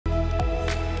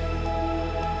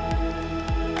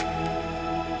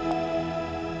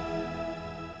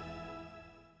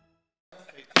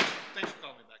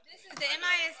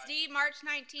March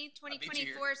 19th,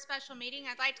 2024 special meeting.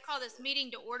 I'd like to call this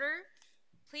meeting to order.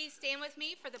 Please stand with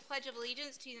me for the Pledge of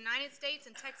Allegiance to the United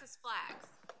States and Texas flags.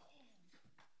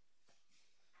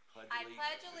 I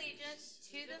pledge allegiance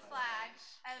to the flag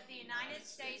of the United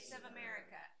States of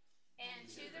America and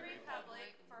to the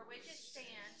republic for which it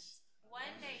stands,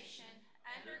 one nation,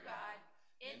 under God,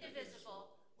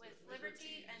 indivisible, with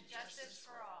liberty and justice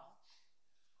for all.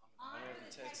 Honor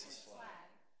the Texas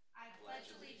flag. I pledge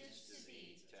allegiance to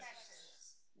thee,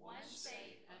 Texas, one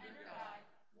state, under God,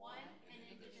 one and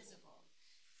indivisible.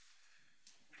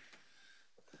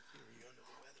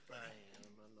 I am.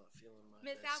 I'm not feeling my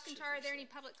Ms. best Alcantar, are there any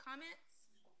public comments?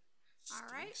 All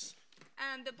right.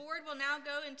 The board will now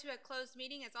go into a closed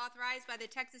meeting as authorized by the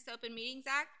Texas Open Meetings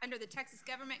Act under the Texas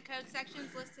Government Code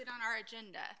sections listed on our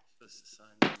agenda.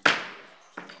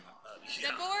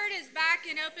 The board is back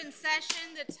in open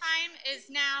session. The time is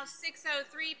now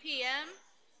 6:03 p.m.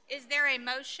 Is there a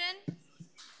motion?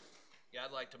 Yeah,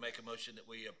 I'd like to make a motion that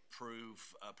we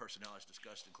approve personnel as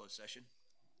discussed in closed session.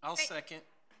 I'll second.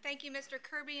 Thank you, Mr.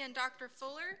 Kirby and Dr.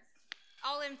 Fuller.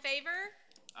 All in favor?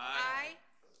 Aye.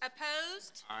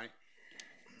 Opposed? Aye.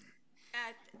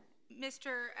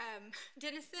 Mr.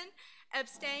 Dennison,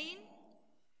 abstain?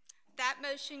 That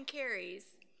motion carries.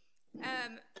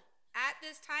 At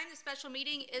this time, the special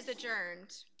meeting is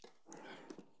adjourned.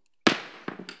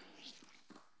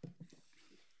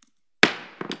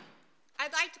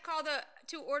 I'd like to call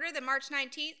to order the March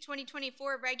 19th,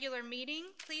 2024 regular meeting.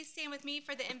 Please stand with me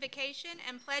for the invocation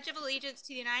and pledge of allegiance to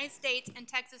the United States and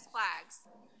Texas flags.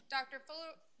 Dr.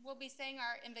 Fuller will be saying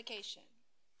our invocation.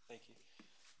 Thank you.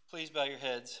 Please bow your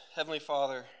heads. Heavenly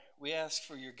Father, we ask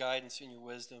for your guidance and your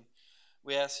wisdom.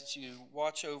 We ask that you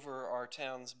watch over our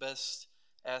town's best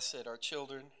asset, our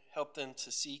children. Help them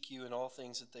to seek you in all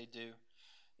things that they do.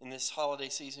 In this holiday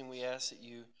season, we ask that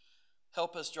you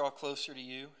help us draw closer to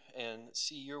you and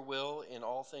see your will in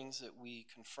all things that we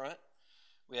confront.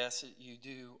 We ask that you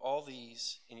do all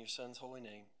these in your Son's holy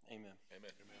name. Amen.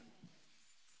 Amen. Amen.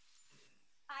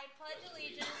 I pledge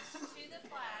allegiance to the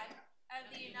flag of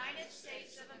the United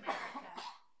States of America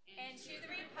and to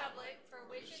the republic for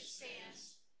which it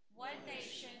stands, one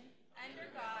nation,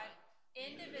 under God,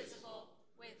 indivisible,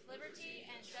 with liberty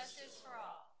and justice for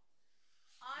all.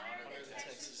 Honor the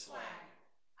Texas flag.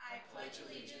 I pledge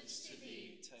allegiance to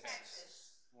thee,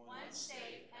 Texas, one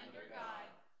state, under God,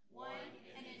 one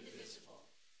and indivisible.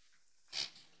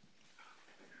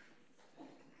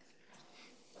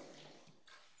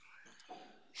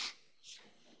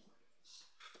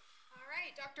 All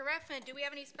right, Dr. Ruffin, do we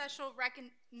have any special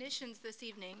recognitions this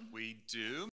evening? We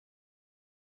do.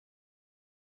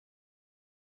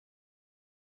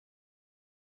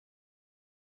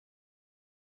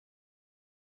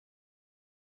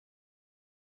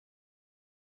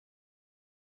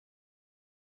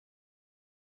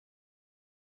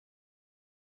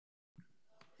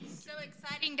 So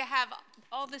exciting to have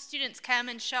all the students come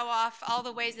and show off all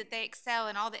the ways that they excel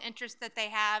and all the interests that they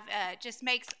have. Just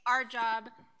makes our job,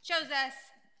 shows us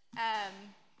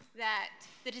that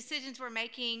the decisions we're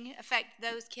making affect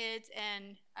those kids,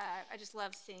 and I just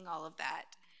love seeing all of that.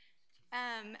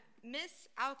 Ms.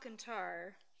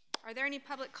 Alcantar, are there any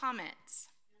public comments?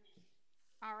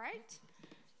 All right.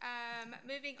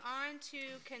 Moving on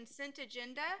to consent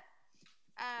agenda.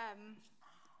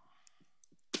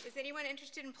 Is anyone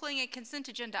interested in pulling a consent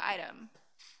agenda item?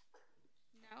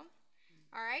 No?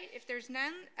 All right. If there's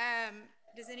none,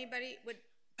 does anybody would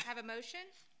have a motion?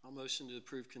 I'll motion to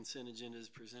approve consent agenda as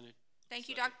presented. Thank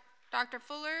you, Dr.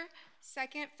 Fuller.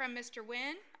 Second from Mr.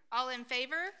 Wynn. All in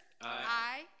favor?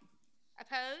 Aye.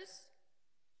 Opposed?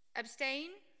 Abstain?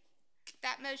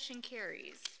 That motion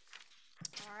carries.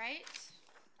 All right.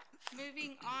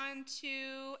 Moving on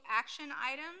to action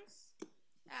items.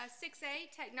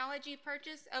 6A, technology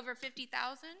purchase over $50,000.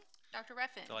 Dr.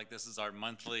 Ruffin. I feel like this is our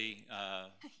monthly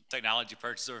technology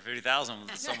purchase over $50,000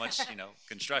 with so much,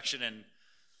 construction and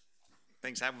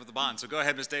things happen with the bond. So go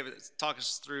ahead, Ms. Davis, talk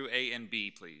us through A and B,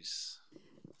 please.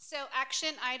 So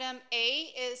action item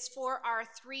A is for our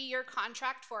 3-year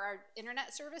contract for our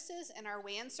internet services and our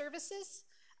WAN services.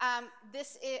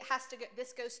 This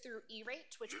goes through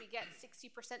E-rate, which we get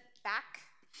 60% back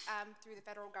through the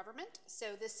federal government.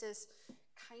 So this is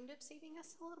kind of saving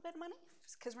us a little bit of money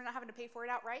because we're not having to pay for it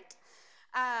outright.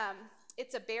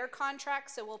 It's a bear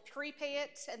contract, so we'll prepay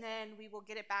it and then we will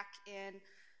get it back in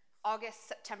August,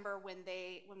 September when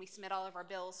we submit all of our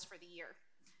bills for the year.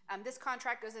 This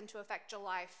contract goes into effect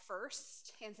July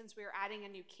 1st, and since we are adding a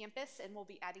new campus and we'll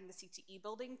be adding the CTE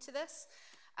building to this,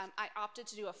 I opted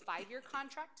to do a 5-year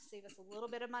contract to save us a little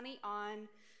bit of money on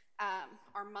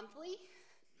our monthly.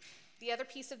 The other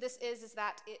piece of this is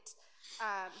that it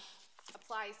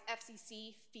applies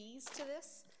FCC fees to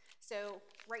this. So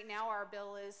right now our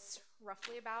bill is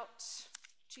roughly about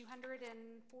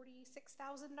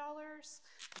 $246,000.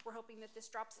 We're hoping that this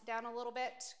drops it down a little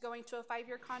bit, going to a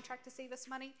 5-year contract to save us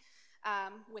money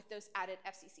with those added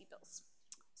FCC bills.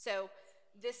 So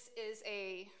this is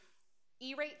a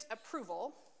E-rate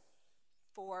approval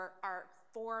for our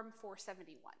Form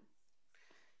 471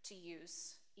 to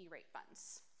use E-rate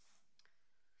funds.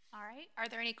 All right, are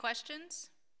there any questions?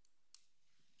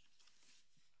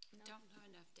 Don't know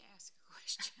enough to ask a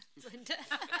question. Linda?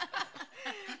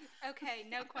 Okay,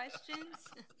 no questions.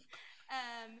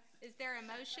 Is there a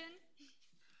motion?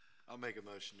 I'll make a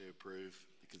motion to approve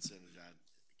the consent agenda,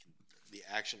 the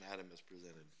action item as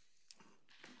presented.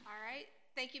 All right,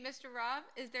 thank you, Mr. Robb.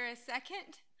 Is there a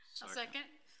second? I'll second.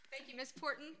 Thank you, Ms.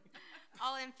 Porton.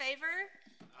 All in favor?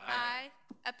 Aye.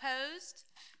 Opposed?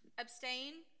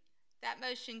 Abstain? That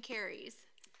motion carries.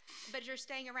 But you're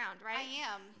staying around, right? I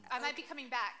am. I might be coming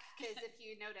back, because if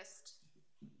you noticed,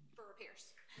 for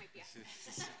repairs. Might be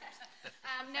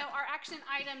no, our action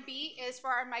item B is for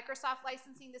our Microsoft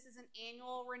licensing. This is an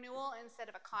annual renewal instead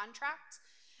of a contract.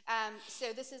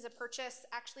 So this is a purchase.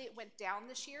 Actually, it went down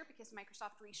this year because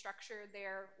Microsoft restructured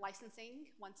their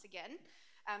licensing once again.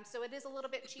 So it is a little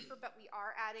bit cheaper, but we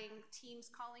are adding Teams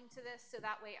calling to this, so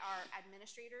that way our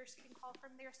administrators can call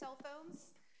from their cell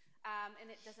phones. And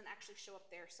it doesn't actually show up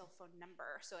their cell phone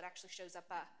number, so it actually shows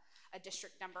up a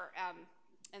district number.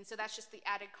 And so that's just the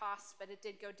added cost, but it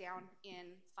did go down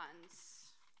in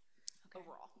funds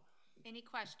overall. Any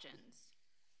questions?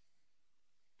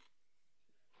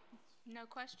 No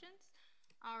questions?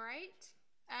 All right.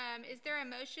 Is there a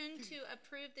motion to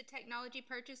approve the technology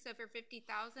purchase over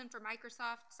 $50,000 for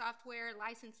Microsoft software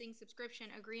licensing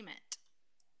subscription agreement?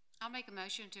 I'll make a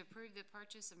motion to approve the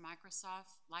purchase of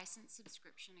Microsoft license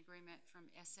subscription agreement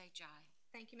from SHI.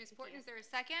 Thank you, Ms. Porton. Is there a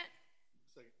second?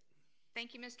 Second.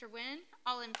 Thank you, Mr. Nguyen.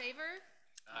 All in favor?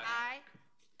 Aye.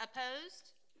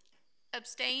 Opposed?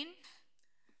 Abstain?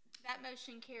 That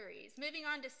motion carries. Moving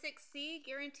on to 6C,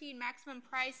 guaranteed maximum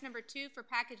price number 2 for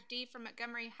package D for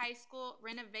Montgomery High School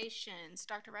renovations.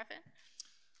 Dr. Ruffin?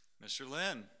 Mr.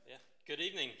 Lynn? Yeah, good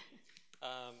evening.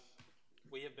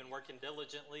 We have been working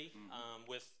diligently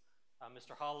with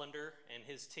Mr. Hollander and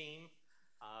his team,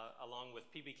 along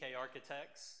with PBK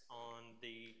Architects, on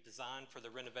the design for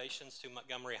the renovations to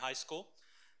Montgomery High School.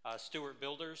 Stewart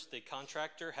Builders, the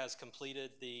contractor, has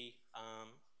completed the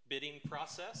bidding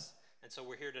process, and so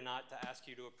we're here tonight to ask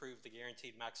you to approve the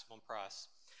guaranteed maximum price.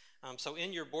 So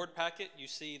in your board packet, you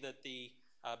see that the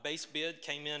base bid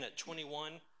came in at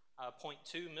 $21.2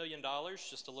 million,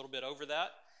 just a little bit over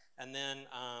that, and then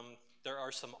there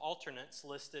are some alternates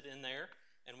listed in there,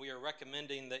 and we are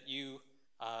recommending that you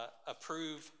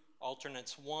approve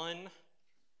alternates 1,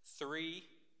 3,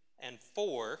 and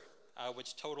 4,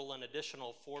 which total an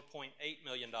additional $4.8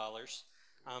 million,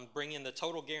 bringing the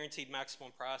total guaranteed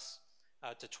maximum price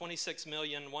to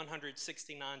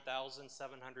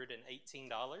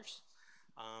 $26,169,718.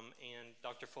 And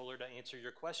Dr. Fuller, to answer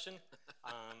your question,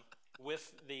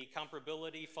 with the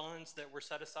comparability funds that were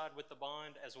set aside with the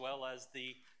bond, as well as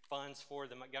the funds for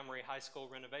the Montgomery High School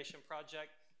renovation project,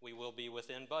 we will be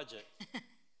within budget.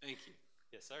 Thank you.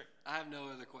 Yes, sir. I have no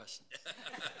other questions.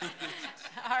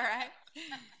 All right.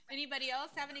 Anybody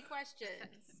else have any questions?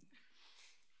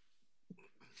 No?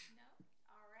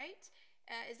 All right.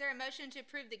 Is there a motion to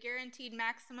approve the guaranteed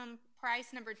maximum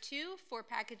price number 2 for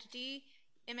package D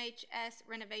MHS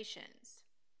renovations?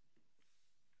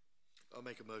 I'll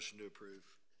make a motion to approve.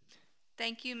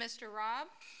 Thank you, Mr. Robb.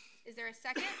 Is there a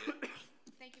second?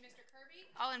 Thank you, Mr. Kirby.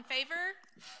 All in favor?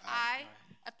 Aye.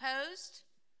 Opposed?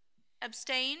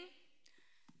 Abstain?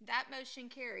 That motion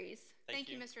carries. Thank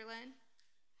you, Mr. Lynn.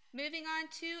 Moving on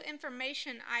to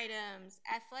information items.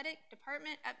 Athletic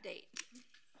department update.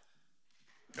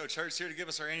 Coach Hurt's here to give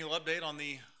us our annual update on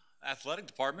the athletic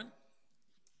department.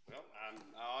 Well, I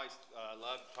always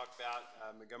love to talk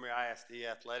about Montgomery ISD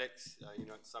athletics. You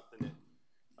know, it's something that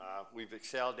we've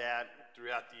excelled at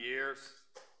throughout the years.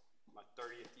 My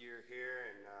 30th year here,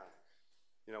 and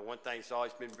you know, one thing that's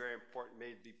always been very important to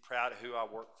me to be proud of who I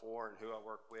work for and who I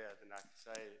work with. And I can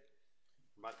say,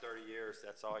 for my 30 years,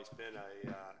 that's always been a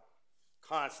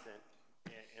constant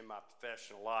in my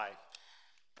professional life.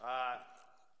 I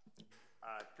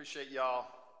appreciate y'all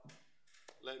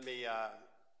letting me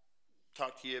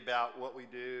talk to you about what we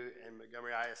do in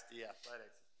Montgomery ISD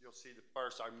athletics. You'll see the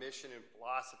first, our mission and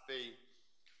philosophy.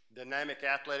 Dynamic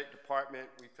athletic department,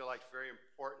 we feel like it's very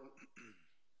important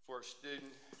for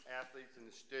student athletes and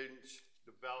the students'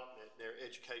 development, their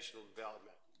educational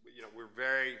development. You know, we're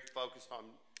very focused on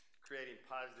creating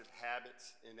positive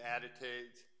habits and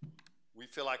attitudes We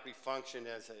feel like we function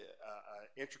as a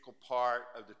integral part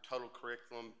of the total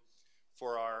curriculum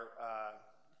for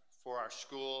our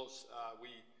schools. We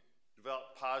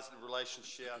develop positive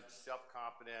relationships,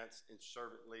 self-confidence, and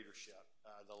servant leadership.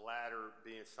 The latter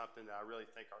being something that I really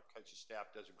think our coaching staff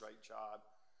does a great job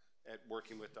at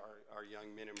working with our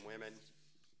young men and women.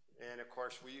 And of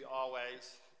course, we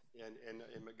always, in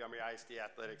Montgomery ISD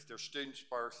athletics, there's students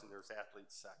first and there's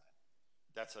athletes second.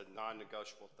 That's a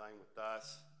non-negotiable thing with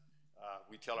us.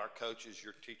 We tell our coaches,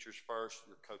 your teachers first,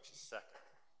 your coaches second.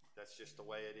 That's just the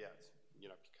way it is. You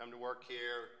know, you come to work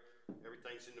here,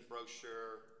 everything's in the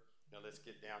brochure. Now let's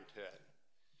get down to it.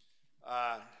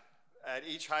 At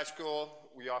each high school,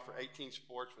 we offer 18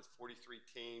 sports with 43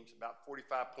 teams. About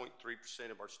 45.3%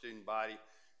 of our student body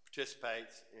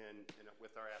participates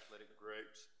with our athletic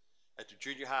groups. At the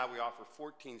junior high, we offer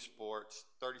 14 sports,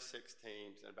 36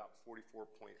 teams, and about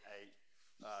 44.8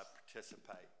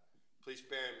 participate. Please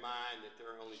bear in mind that there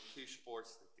are only 2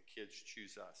 sports that the kids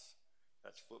choose us.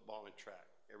 That's football and track.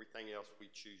 Everything else, we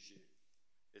choose you.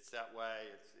 It's that way.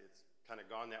 It's kind of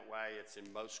gone that way. It's in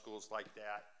most schools like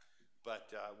that.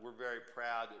 But we're very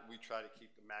proud that we try to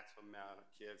keep the maximum amount of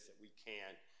kids that we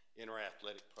can in our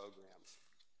athletic programs.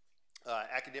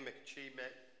 Academic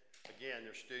achievement, again,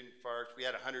 they're student first. We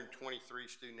had 123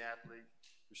 student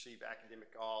athletes receive academic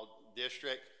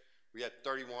all-district. We had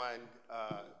 31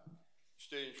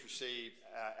 students receive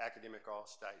academic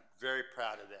all-state. Very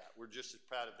proud of that. We're just as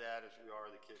proud of that as we are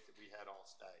the kids that we had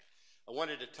all-state. I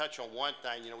wanted to touch on one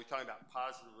thing. You know, we talk about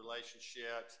positive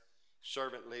relationships,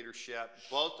 servant leadership.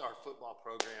 Both our football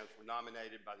programs were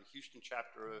nominated by the Houston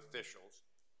chapter of officials,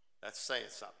 that's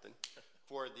saying something,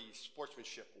 for the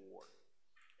Sportsmanship Award.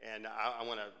 And I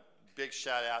want a big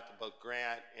shout out to both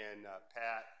Grant and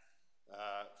Pat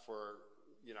for,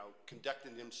 you know,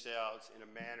 conducting themselves in a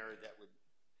manner that would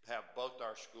have both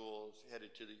our schools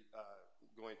headed to the,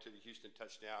 going to the Houston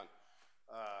Touchdown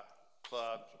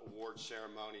Club award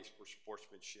ceremonies for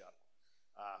sportsmanship.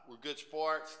 We're good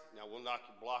sports. Now we'll knock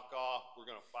your block off. We're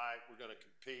going to fight. We're going to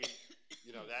compete.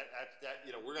 You know,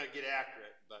 you know, we're going to get after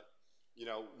it, but, you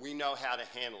know, we know how to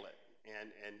handle it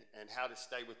and how to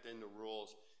stay within the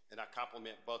rules. And I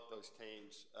compliment both those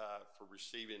teams for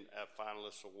receiving a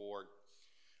finalist award.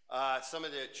 Some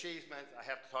of the achievements, I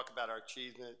have to talk about our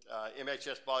achievement.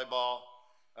 MHS volleyball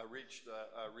reached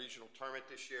a regional tournament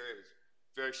this year. It was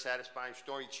very satisfying.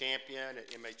 Stormy Champion, an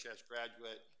MHS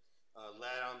graduate,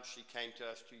 led them. She came to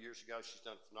us 2 years ago. She's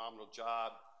done a phenomenal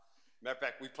job. Matter of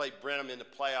fact, we played Brenham in the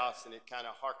playoffs, and it kind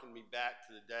of harkened me back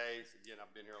to the days. Again,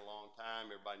 I've been here a long time.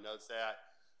 Everybody knows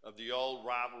that. Of the old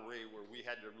rivalry where we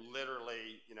had to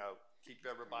literally, you know, keep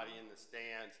everybody in the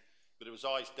stands. But it was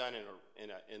always done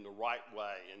in the right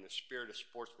way, in the spirit of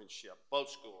sportsmanship.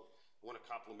 Both schools. I want to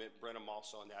compliment Brenham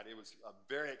also on that. It was a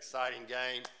very exciting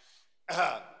game,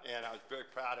 and I was very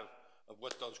proud of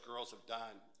what those girls have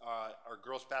done. Our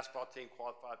girls basketball team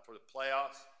qualified for the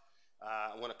playoffs.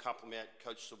 I want to compliment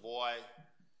Coach Savoy.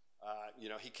 You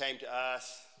know, he came to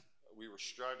us. We were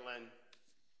struggling.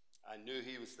 I knew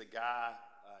he was the guy.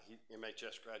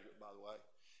 MHS graduate, by the way.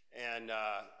 And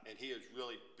he has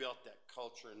really built that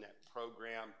culture and that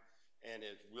program and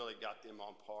has really got them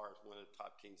on par as one of the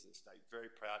top teams in the state. Very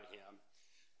proud of him.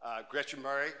 Gretchen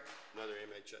Murray, another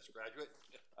MHS graduate.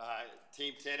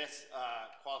 Team tennis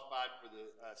qualified for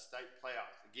the state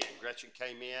playoffs. Again, Gretchen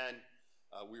came in.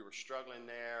 We were struggling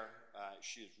there.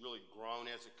 She has really grown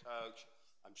as a coach.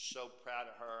 I'm so proud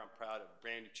of her. I'm proud of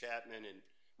Brandy Chapman and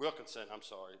Wilkinson,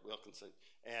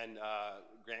 and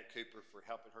Grant Cooper for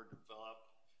helping her develop,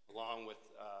 along with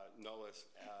Noah's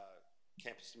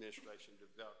campus administration,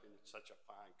 developing such a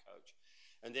fine coach.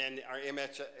 And then our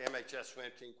MHS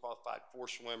swim team qualified 4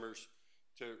 swimmers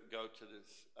to go to the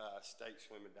state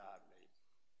swim and dive meet.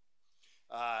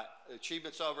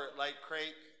 Achievements over at Lake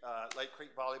Creek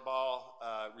volleyball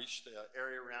reached the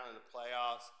area round in the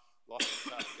playoffs, lost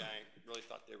a tough game, really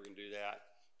thought they were going to do that.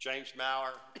 James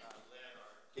Maurer led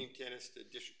our team tennis to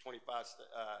District 25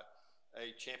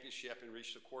 a championship and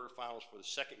reached the quarterfinals for the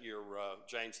 2nd year in a row.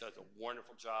 James does a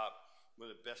wonderful job, one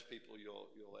of the best people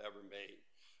you'll ever meet.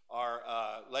 Our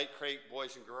Lake Creek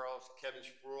boys and girls, Kevin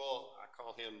Spruill, I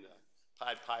call him the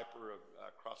Pied Piper of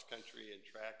cross country and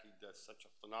track. He does such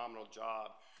a phenomenal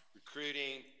job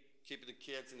recruiting, keeping the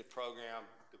kids in the program,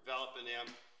 developing them.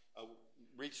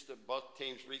 Both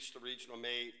teams reached the regional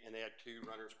meet, and they had 2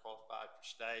 runners qualified for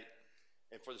state.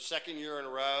 And for the 2nd year in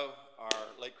a row, our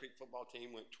Lake Creek football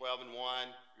team went 12-1,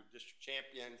 were district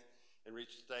champions, and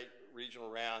reached the state regional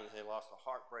round, and they lost a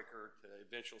heartbreaker to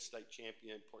eventual state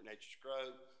champion Port Neches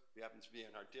Grove, who happens to be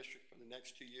in our district for the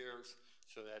next 2 years.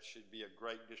 So that should be a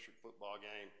great district football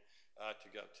game to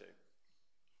go to.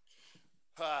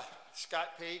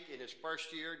 Scott Peak, in his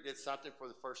first year, did something for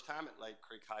the first time at Lake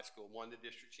Creek High School, won the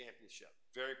district championship.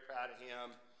 Very proud of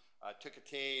him. Took a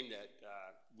team that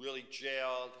really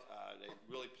gelled. They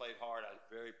really played hard. I was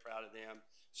very proud of them.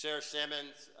 Sarah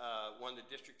Simmons won the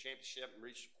district championship and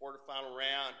reached the quarterfinal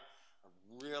round. I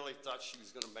really thought she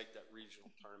was going to make that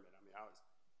regional tournament. I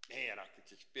mean, I could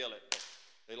just feel it. But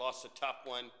they lost a tough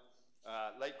one.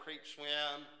 Lake Creek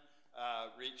Swim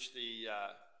reached the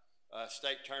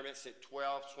state tournament, sent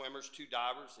 12 swimmers, 2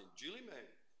 divers, and Julie Moon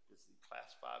is the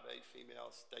Class 5A female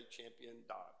state champion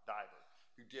diver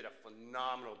who did a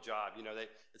phenomenal job. You know,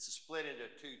 it's split into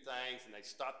 2 things, and they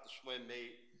stopped the swim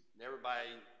meet, and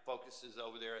everybody focuses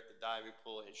over there at the diving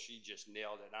pool, and she just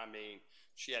nailed it. I mean,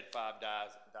 she had 5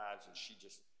 dives, and she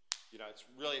just, you know, it's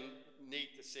really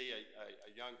neat to see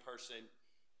a young person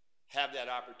have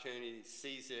that opportunity,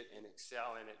 seize it, and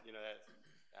excel in it. You know,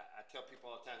 I tell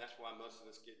people all the time, that's why most of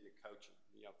us get into coaching,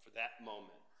 you know, for that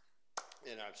moment.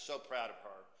 And I'm so proud of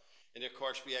her. And of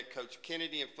course, we had Coach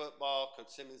Kennedy in football,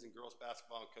 Coach Simmons in girls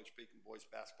basketball, and Coach Peak in boys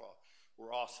basketball.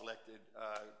 Were all selected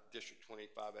District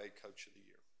 25A Coach of the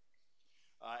Year.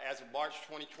 As of March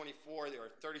 2024, there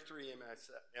are 33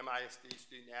 MISD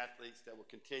student athletes that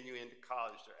will continue into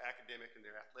college, their academic and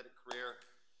their athletic career.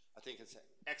 I think it's an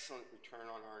excellent return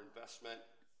on our investment.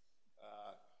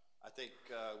 I think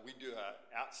we do an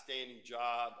outstanding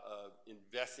job of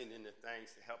investing in the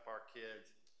things to help our kids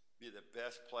be the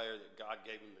best player that God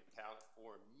gave them the talent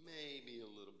for, and maybe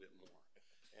a little bit more.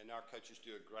 And our coaches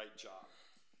do a great job.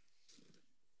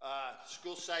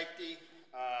 School safety,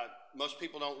 most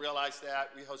people don't realize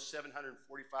that. We host 745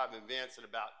 events in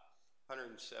about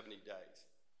 170 days.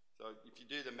 So if you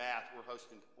do the math, we're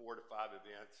hosting 4 to 5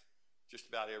 events just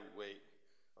about every week,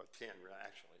 or 10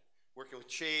 actually. Working with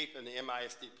Chief and the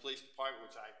MISD Police Department,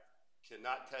 which I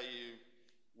cannot tell you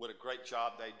what a great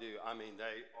job they do. I mean,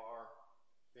 they are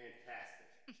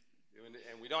fantastic.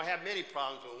 And we don't have many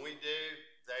problems. When we do,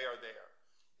 they are there.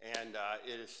 And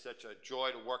it is such a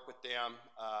joy to work with them.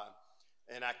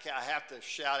 And I have to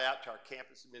shout out to our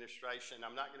campus administration.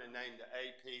 I'm not going to name the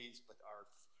APs, but our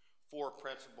 4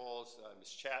 principals,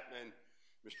 Ms. Chapman,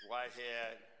 Mr.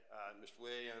 Whitehead, Mr.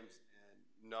 Williams,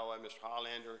 and Noah, Mr.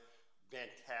 Hollander.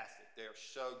 Fantastic. They are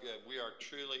so good. We are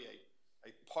truly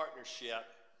a partnership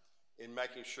in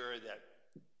making sure that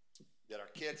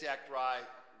our kids act right,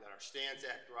 that our stands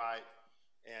act right,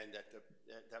 and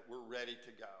that we're ready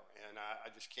to go. And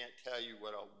I just can't tell you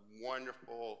what a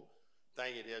wonderful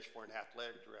thing it is for an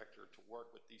athletic director to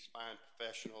work with these fine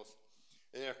professionals.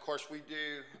 And then, of course, we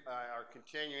are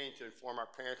continuing to inform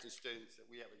our parents and students that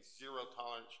we have a zero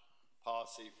tolerance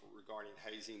policy regarding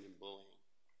hazing and bullying.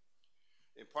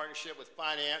 In partnership with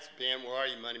finance, Ben, where are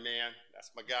you, money man?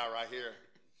 That's my guy right here.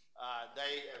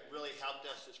 They have really helped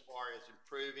us as far as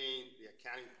improving the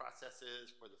accounting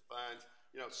processes for the funds.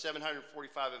 You know, 745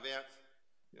 events,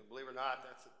 you know, believe it or not,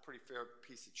 that's a pretty fair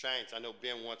piece of change. I know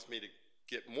Ben wants me to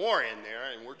get more in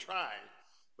there, and we're trying.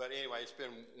 But anyway, it's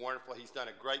been wonderful. He's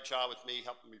done a great job with me,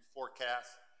 helping me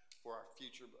forecast for our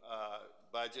future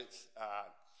budgets.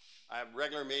 I have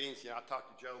regular meetings. You know, I talk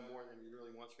to Joe more than he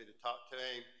really wants me to talk to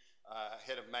him.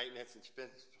 Head of maintenance, and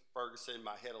Spencer Ferguson,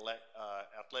 my head of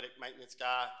athletic maintenance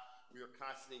guy. We are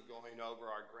constantly going over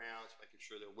our grounds, making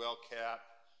sure they're well kept,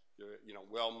 they're, you know,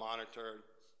 well monitored.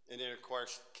 And then, of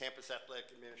course, campus athletic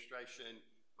administration,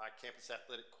 my campus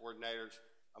athletic coordinators.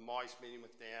 I'm always meeting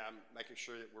with them, making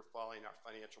sure that we're following our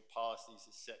financial policies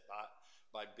as set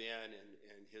by Ben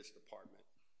and his department.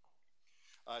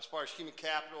 As far as human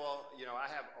capital, you know,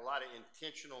 I have a lot of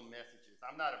intentional messages.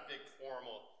 I'm not a big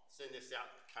formal send this out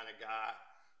kind of guy.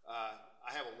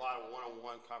 I have a lot of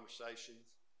one-on-one conversations,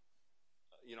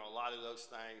 you know, a lot of those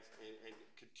things, and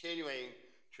continuing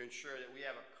to ensure that we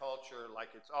have a culture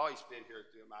like it's always been here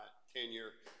through my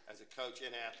tenure as a coach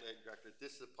and athletic director.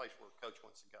 This is a place where a coach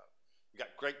wants to go. We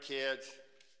got great kids,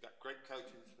 we got great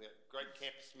coaches, we got great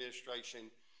campus administration,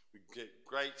 we get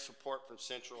great support from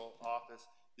central office.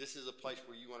 This is a place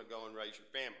where you want to go and raise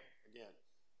your family. Again,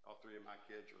 all 3 of my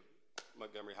kids are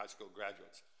Montgomery High School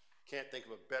graduates. Can't think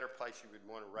of a better place you would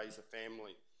want to raise a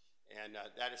family. And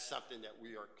that is something that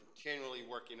we are continually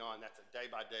working on. That's a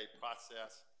day-by-day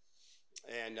process.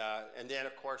 And then,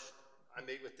 of course, I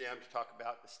meet with them to talk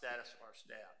about the status of our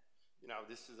staff. You know,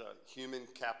 this is a human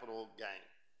capital game.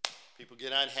 People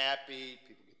get unhappy.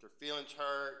 People get their feelings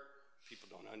hurt.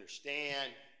 People don't understand.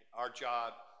 Our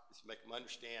job is to make them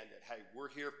understand that, hey,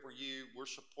 we're here for you. We're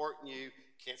supporting you.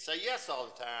 Can't say yes all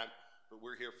the time, but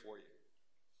we're here for you.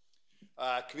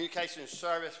 Communication and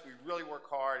service, we really work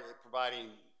hard at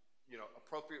providing, you know,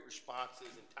 appropriate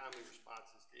responses and timely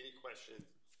responses to any questions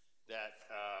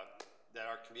that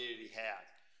our community has.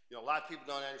 You know, a lot of people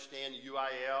don't understand the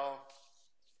UIL.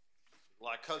 A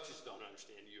lot of coaches don't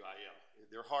understand the UIL.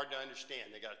 They're hard to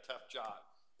understand. They got a tough job.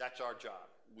 That's our job.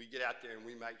 We get out there and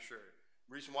we make sure.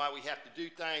 The reason why we have to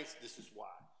do things, this is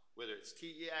why. Whether it's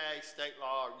TEA, state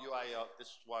law, or UIL,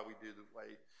 this is why we do the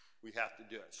way we have to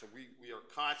do it. So we are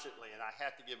constantly, and I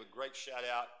have to give a great shout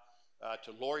out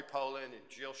to Lori Poland and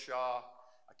Jill Shaw.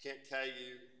 I can't tell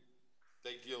you,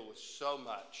 they deal with so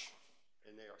much,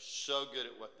 and they are so good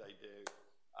at what they do.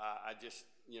 I just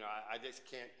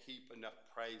can't heap enough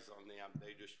praise on them.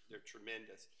 They're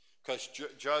tremendous. Because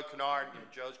Joe Kennard,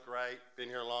 Joe's great, been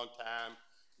here a long time.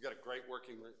 We've got a great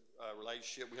working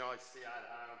relationship. We always see eye to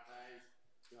eye on things.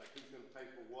 Like who's going to pay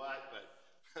for what, but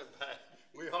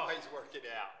we always work it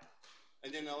out.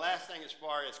 And then the last thing, as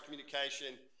far as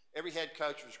communication, every head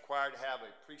coach is required to have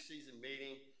a preseason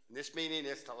meeting. And this meeting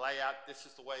is to lay out, this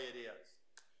is the way it is.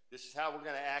 This is how we're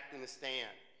going to act in the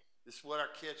stand. This is what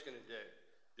our kid's going to do.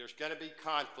 There's going to be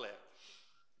conflict.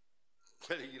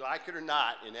 Whether you like it or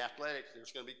not, in athletics,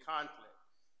 there's going to be conflict.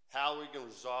 How are we going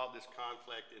to resolve this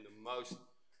conflict in the most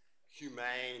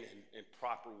humane and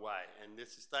proper way? And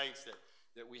this is things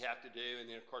that we have to do. And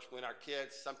then, of course, when our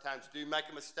kids sometimes do make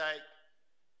a mistake,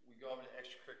 we go over to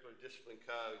extracurricular discipline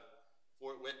code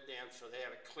for it with them so they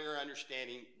have a clear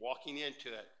understanding walking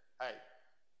into it. Hey,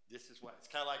 this is what,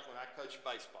 it's kind of like when I coach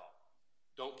baseball.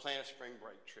 Don't plan a spring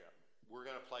break trip. We're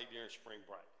going to play during spring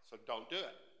break, so don't do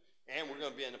it. And we're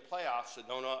going to be in the playoffs, so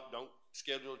don't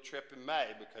schedule a trip in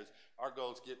May because our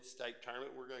goal is to get the state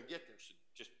tournament. We're going to get there, so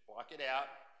just block it out.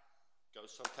 Go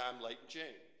sometime late in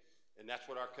June. And that's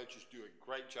what our coaches do a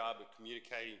great job of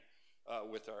communicating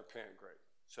with our parent group.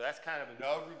 So that's kind of an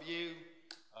overview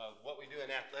of what we do in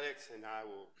athletics, and I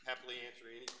will happily answer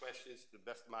any questions to the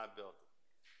best of my ability.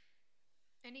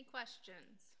 Any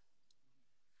questions?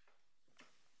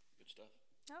 Good stuff.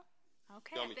 No?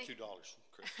 Okay. You owe me $2,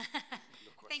 Chris. I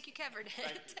think you covered it.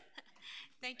 Thank you.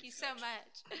 Thank you so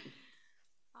much.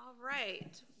 All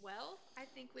right. Well, I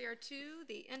think we are to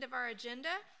the end of our agenda.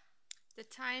 The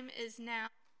time is now.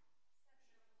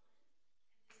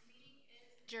 This meeting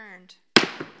is adjourned.